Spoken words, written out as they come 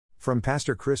From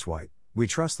Pastor Chris White, we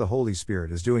trust the Holy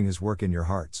Spirit is doing His work in your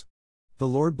hearts. The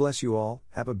Lord bless you all,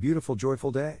 have a beautiful joyful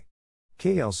day.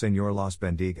 Que el Señor los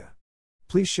bendiga.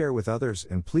 Please share with others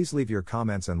and please leave your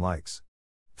comments and likes.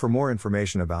 For more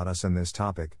information about us and this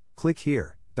topic, click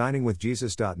here,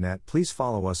 diningwithjesus.net. Please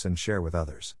follow us and share with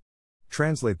others.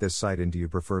 Translate this site into your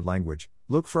preferred language.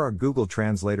 Look for our Google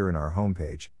Translator in our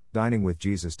homepage,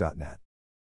 diningwithjesus.net.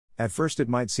 At first it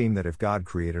might seem that if God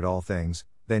created all things,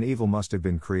 then evil must have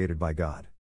been created by God.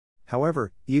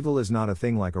 However, evil is not a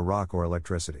thing like a rock or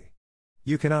electricity.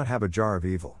 You cannot have a jar of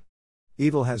evil.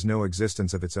 Evil has no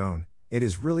existence of its own, it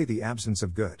is really the absence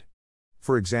of good.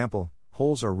 For example,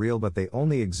 holes are real but they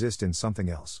only exist in something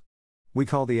else. We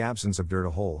call the absence of dirt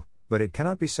a hole, but it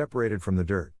cannot be separated from the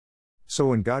dirt. So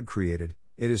when God created,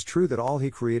 it is true that all He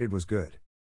created was good.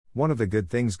 One of the good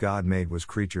things God made was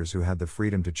creatures who had the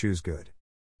freedom to choose good.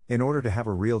 In order to have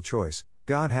a real choice,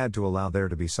 God had to allow there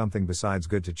to be something besides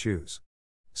good to choose.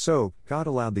 So, God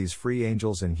allowed these free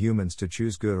angels and humans to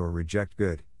choose good or reject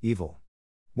good, evil.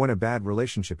 When a bad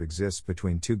relationship exists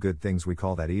between two good things, we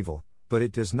call that evil, but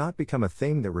it does not become a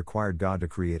thing that required God to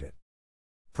create it.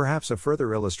 Perhaps a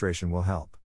further illustration will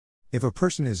help. If a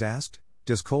person is asked,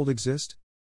 "Does cold exist?"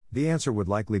 the answer would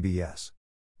likely be yes.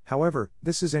 However,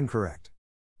 this is incorrect.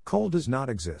 Cold does not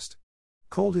exist.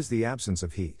 Cold is the absence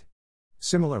of heat.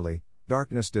 Similarly,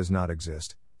 darkness does not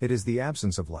exist, it is the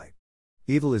absence of light.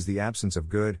 Evil is the absence of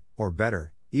good, or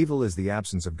better, evil is the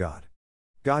absence of God.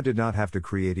 God did not have to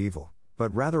create evil,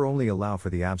 but rather only allow for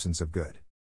the absence of good.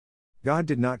 God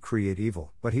did not create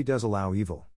evil, but He does allow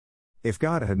evil. If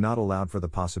God had not allowed for the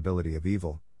possibility of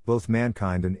evil, both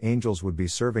mankind and angels would be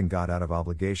serving God out of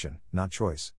obligation, not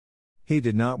choice. He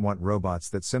did not want robots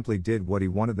that simply did what He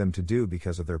wanted them to do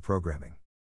because of their programming.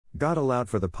 God allowed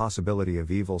for the possibility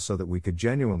of evil so that we could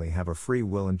genuinely have a free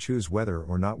will and choose whether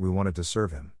or not we wanted to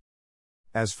serve Him.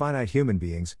 As finite human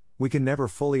beings, we can never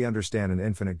fully understand an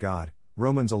infinite God,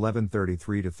 Romans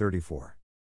 11:33-34.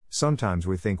 Sometimes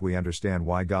we think we understand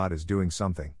why God is doing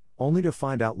something, only to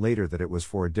find out later that it was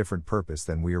for a different purpose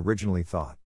than we originally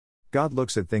thought. God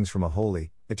looks at things from a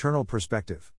holy, eternal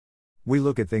perspective. We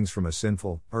look at things from a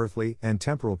sinful, earthly, and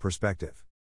temporal perspective.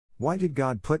 Why did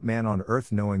God put man on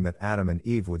earth knowing that Adam and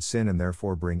Eve would sin and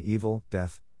therefore bring evil,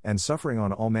 death, and suffering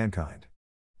on all mankind?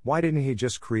 Why didn't He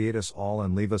just create us all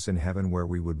and leave us in heaven where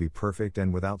we would be perfect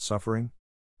and without suffering?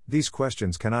 These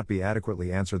questions cannot be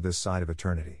adequately answered this side of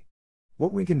eternity.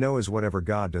 What we can know is whatever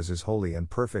God does is holy and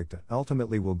perfect and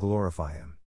ultimately will glorify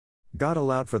Him. God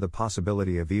allowed for the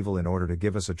possibility of evil in order to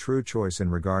give us a true choice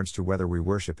in regards to whether we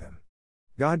worship Him.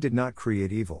 God did not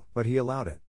create evil, but He allowed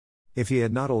it. If He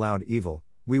had not allowed evil,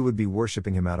 we would be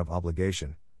worshiping Him out of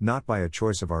obligation, not by a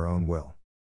choice of our own will.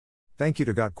 Thank you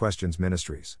to Got Questions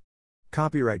Ministries.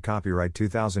 Copyright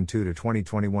 2002 to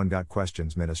 2021 Got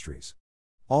Questions Ministries.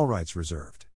 All rights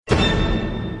reserved.